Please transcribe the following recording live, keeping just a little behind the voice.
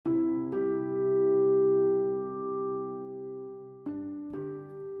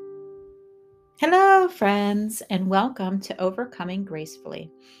Hello, friends, and welcome to Overcoming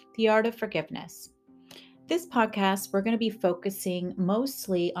Gracefully, the Art of Forgiveness. This podcast, we're going to be focusing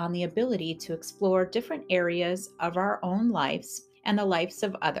mostly on the ability to explore different areas of our own lives and the lives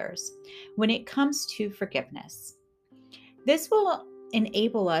of others when it comes to forgiveness. This will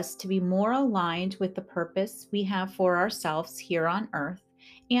enable us to be more aligned with the purpose we have for ourselves here on earth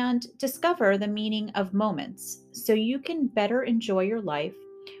and discover the meaning of moments so you can better enjoy your life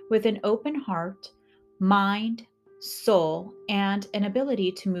with an open heart, mind, soul, and an ability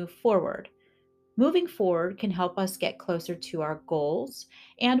to move forward. Moving forward can help us get closer to our goals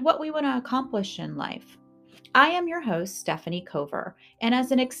and what we want to accomplish in life. I am your host, Stephanie Cover, and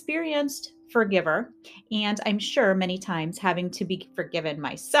as an experienced forgiver, and I'm sure many times having to be forgiven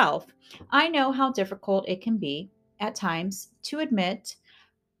myself, I know how difficult it can be at times to admit,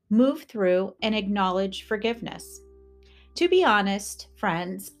 move through, and acknowledge forgiveness. To be honest,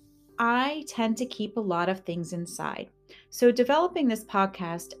 friends, I tend to keep a lot of things inside. So, developing this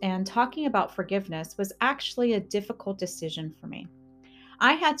podcast and talking about forgiveness was actually a difficult decision for me.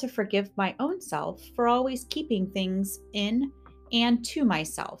 I had to forgive my own self for always keeping things in and to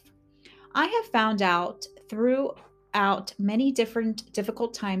myself. I have found out throughout many different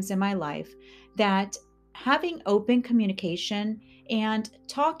difficult times in my life that having open communication and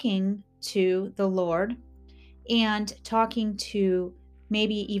talking to the Lord and talking to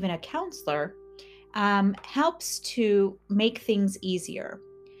maybe even a counselor helps to make things easier.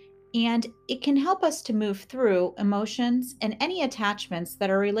 And it can help us to move through emotions and any attachments that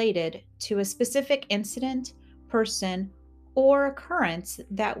are related to a specific incident, person, or occurrence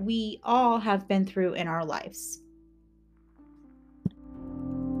that we all have been through in our lives.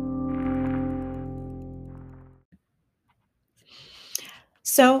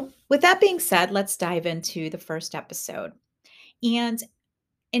 So, with that being said, let's dive into the first episode. And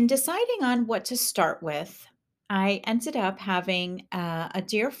in deciding on what to start with, I ended up having a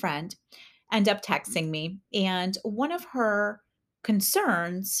dear friend end up texting me. And one of her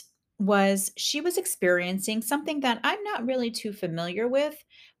concerns was she was experiencing something that I'm not really too familiar with,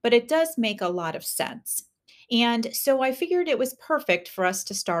 but it does make a lot of sense. And so I figured it was perfect for us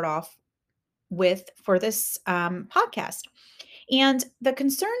to start off with for this podcast. And the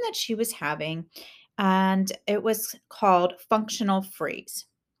concern that she was having, and it was called functional freeze.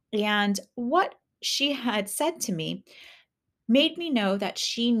 And what she had said to me made me know that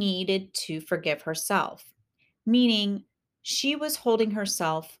she needed to forgive herself, meaning she was holding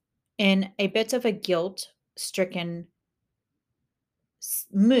herself in a bit of a guilt stricken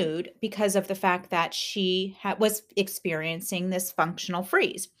mood because of the fact that she was experiencing this functional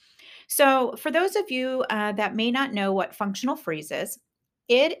freeze. So, for those of you that may not know what functional freeze is,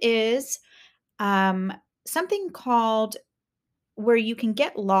 it is um, something called where you can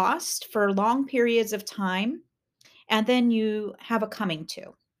get lost for long periods of time and then you have a coming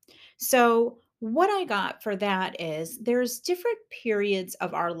to. So, what I got for that is there's different periods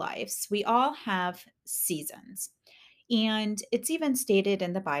of our lives. We all have seasons, and it's even stated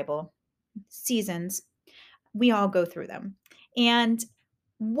in the Bible seasons, we all go through them. And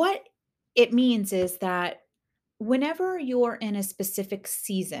what it means is that whenever you're in a specific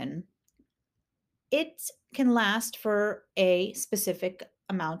season, it can last for a specific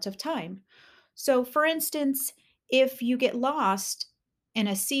amount of time. So, for instance, if you get lost in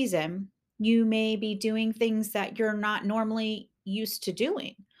a season, you may be doing things that you're not normally used to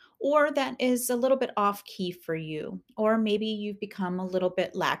doing, or that is a little bit off key for you, or maybe you've become a little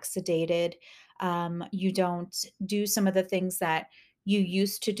bit laxadated. You don't do some of the things that you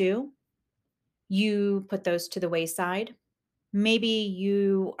used to do, you put those to the wayside. Maybe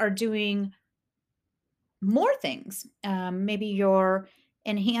you are doing more things. Maybe you're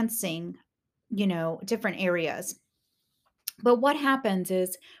enhancing, different areas. But what happens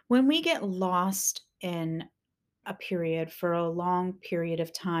is when we get lost in a period for a long period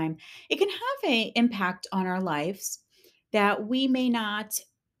of time, it can have a impact on our lives that we may not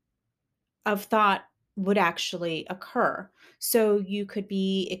have thought would actually occur. So you could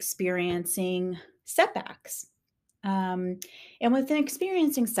be experiencing setbacks. Um, and with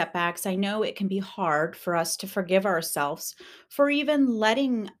experiencing setbacks, I know it can be hard for us to forgive ourselves for even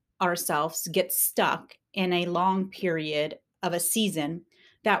letting ourselves get stuck in a long period of a season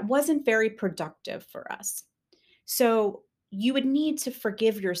that wasn't very productive for us. So you would need to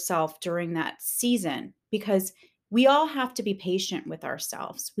forgive yourself during that season because we all have to be patient with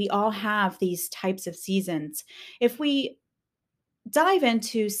ourselves. We all have these types of seasons. If we dive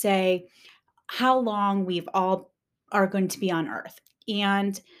into, say, how long we've all are going to be on earth.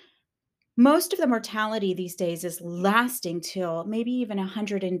 And Most of the mortality these days is lasting till maybe even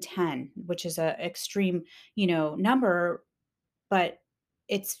 110, which is a extreme, number, but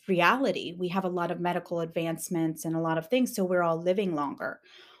it's reality. We have a lot of medical advancements and a lot of things, so we're all living longer.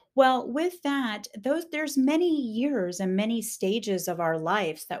 Well, with that, there's many years and many stages of our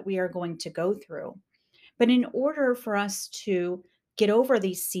lives that we are going to go through. But in order for us to get over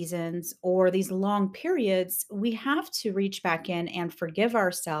these seasons or these long periods, we have to reach back in and forgive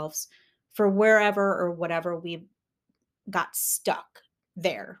ourselves for wherever or whatever we got stuck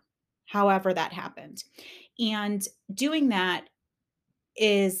there, however that happened. And doing that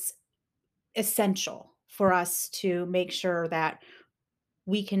is essential for us to make sure that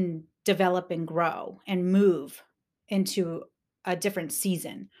we can develop and grow and move into a different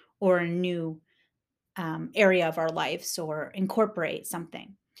season or a new area of our lives or incorporate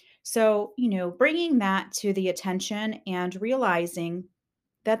something. So, bringing that to the attention and realizing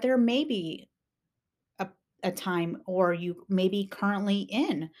that there may be a, a time, or you may be currently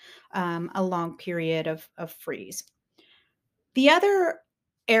in a long period of freeze. The other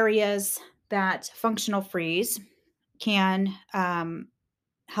areas that functional freeze can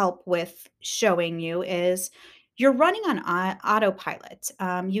help with showing you is you're running on autopilot.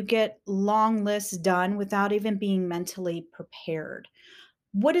 You get long lists done without even being mentally prepared.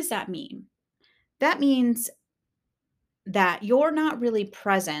 What does that mean? That means that you're not really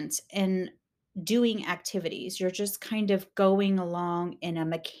present in doing activities. You're just kind of going along in a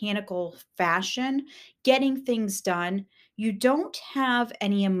mechanical fashion, getting things done. You don't have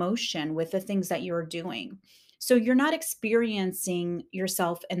any emotion with the things that you're doing. So you're not experiencing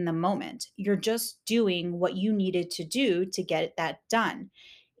yourself in the moment. You're just doing what you needed to do to get that done.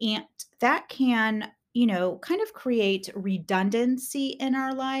 And that can, kind of create redundancy in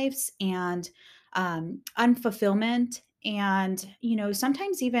our lives and unfulfillment and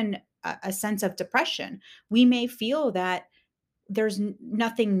sometimes even a sense of depression. We may feel that there's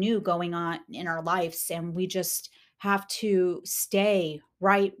nothing new going on in our lives and we just have to stay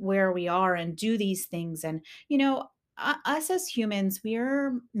right where we are and do these things. And us as humans,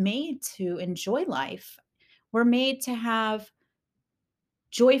 we're made to enjoy life. We're made to have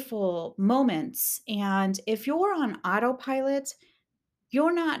joyful moments, and if you're on autopilot,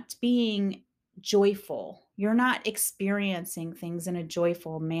 you're not being joyful. You're not experiencing things in a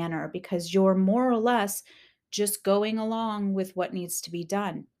joyful manner because you're more or less just going along with what needs to be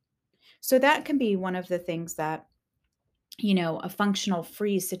done. So that can be one of the things that, a functional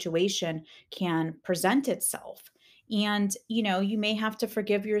freeze situation can present itself. And, you may have to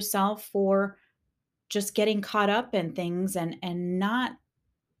forgive yourself for just getting caught up in things and not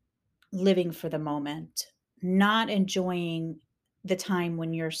living for the moment, not enjoying the time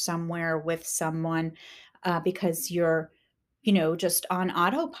when you're somewhere with someone because you're, just on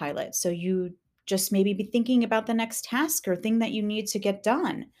autopilot. So you just maybe be thinking about the next task or thing that you need to get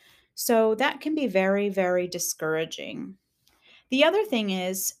done. So that can be very, very discouraging. The other thing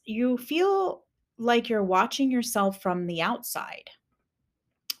is you feel like you're watching yourself from the outside.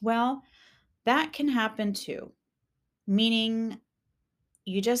 Well, that can happen too, meaning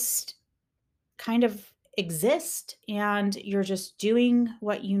you just kind of exist and you're just doing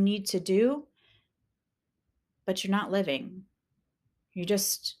what you need to do, but you're not living. You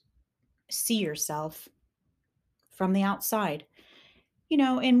just see yourself from the outside.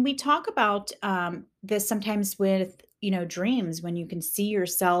 And we talk about this sometimes with, dreams when you can see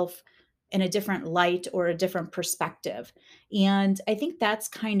yourself in a different light or a different perspective. And I think that's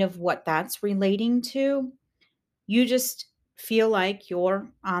kind of what that's relating to. You just feel like you're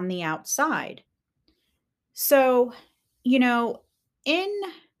on the outside. So, you know, in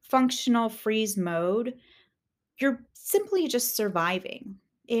functional freeze mode, you're simply just surviving.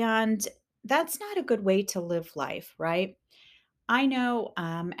 And that's not a good way to live life, right? I know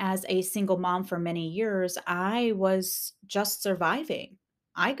as a single mom for many years, I was just surviving.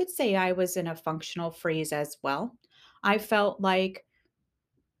 I could say I was in a functional freeze as well. I felt like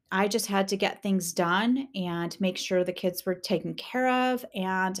I just had to get things done and make sure the kids were taken care of.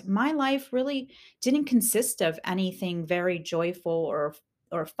 And my life really didn't consist of anything very joyful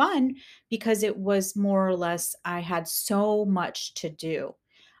or fun because it was more or less I had so much to do.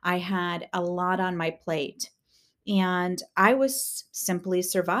 I had a lot on my plate and I was simply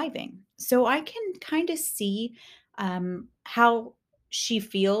surviving. So I can kind of see how she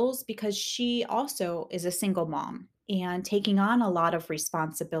feels because she also is a single mom and taking on a lot of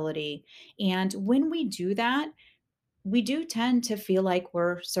responsibility. And when we do that, we do tend to feel like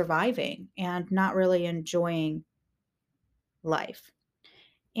we're surviving and not really enjoying life.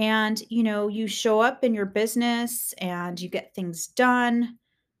 And, you show up in your business and you get things done,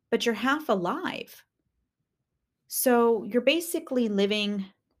 but you're half alive. So you're basically living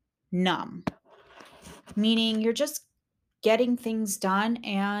numb, meaning you're just getting things done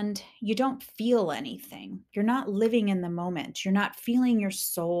and you don't feel anything. You're not living in the moment. You're not feeling your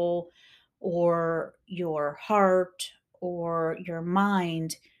soul or your heart or your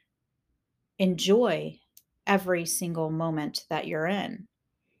mind enjoy every single moment that you're in.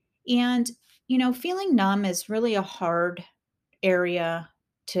 And, feeling numb is really a hard area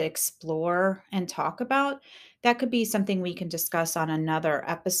to explore and talk about. That could be something we can discuss on another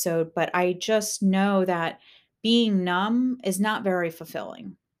episode, but I just know that being numb is not very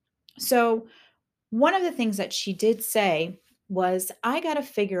fulfilling. So, one of the things that she did say was, I got to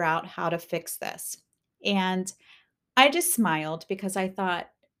figure out how to fix this. And I just smiled because I thought,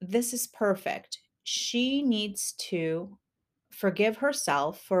 this is perfect. She needs to forgive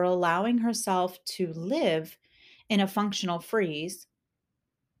herself for allowing herself to live in a functional freeze.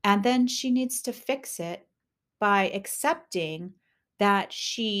 And then she needs to fix it by accepting that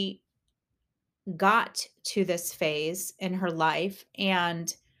she got to this phase in her life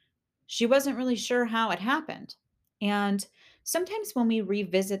and she wasn't really sure how it happened. And sometimes when we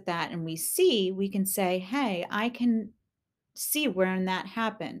revisit that and we see, we can say, hey, I can see when that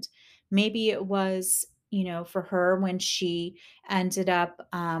happened. Maybe it was, for her when she ended up,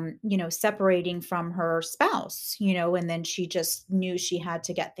 separating from her spouse, and then she just knew she had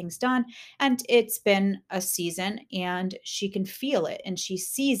to get things done. And it's been a season and she can feel it and she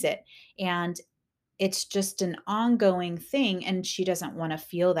sees it. And it's just an ongoing thing. And she doesn't want to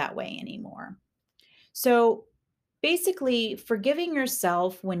feel that way anymore. So basically, forgiving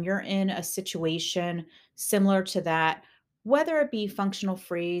yourself when you're in a situation similar to that, whether it be functional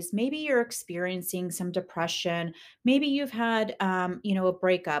freeze, maybe you're experiencing some depression, maybe you've had, a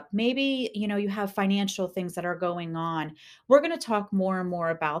breakup, maybe, you have financial things that are going on. We're going to talk more and more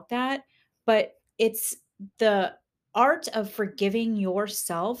about that, but it's the art of forgiving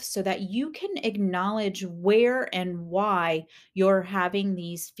yourself so that you can acknowledge where and why you're having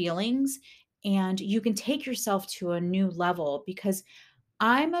these feelings and you can take yourself to a new level because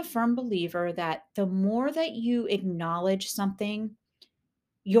I'm a firm believer that the more that you acknowledge something,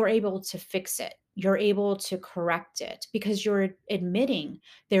 you're able to fix it. You're able to correct it because you're admitting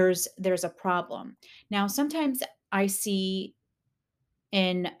there's a problem. Now, sometimes I see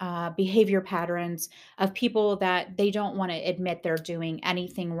in behavior patterns of people that they don't want to admit they're doing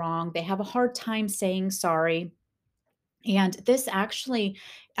anything wrong. They have a hard time saying sorry, and this actually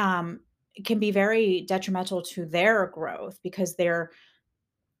um, can be very detrimental to their growth because they're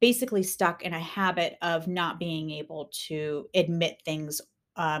basically stuck in a habit of not being able to admit things.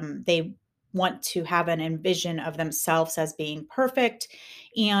 They want to have an envision of themselves as being perfect.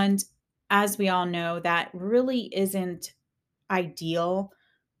 And as we all know, that really isn't ideal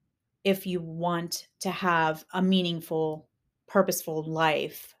if you want to have a meaningful, purposeful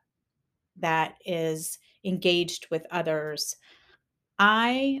life that is engaged with others.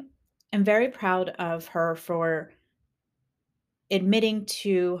 I am very proud of her for admitting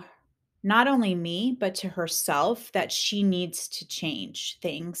to not only me, but to herself that she needs to change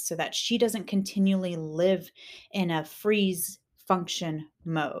things so that she doesn't continually live in a freeze function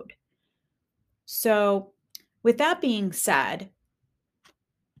mode. So, with that being said,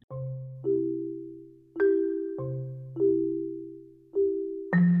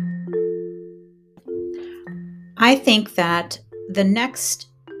 I think that the next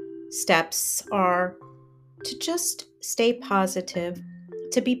steps are to just stay positive,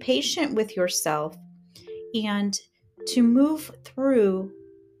 to be patient with yourself, and to move through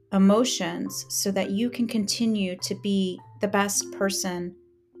emotions so that you can continue to be the best person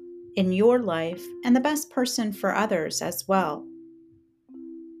in your life and the best person for others as well.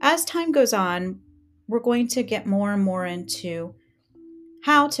 As time goes on, we're going to get more and more into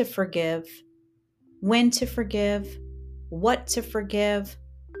how to forgive, when to forgive, what to forgive,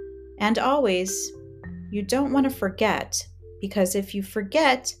 and always, you don't want to forget because if you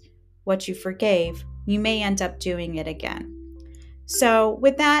forget what you forgave, you may end up doing it again. So,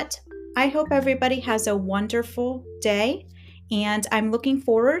 with that, I hope everybody has a wonderful day. And I'm looking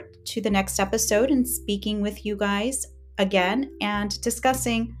forward to the next episode and speaking with you guys again and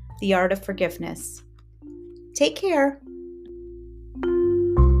discussing the art of forgiveness. Take care.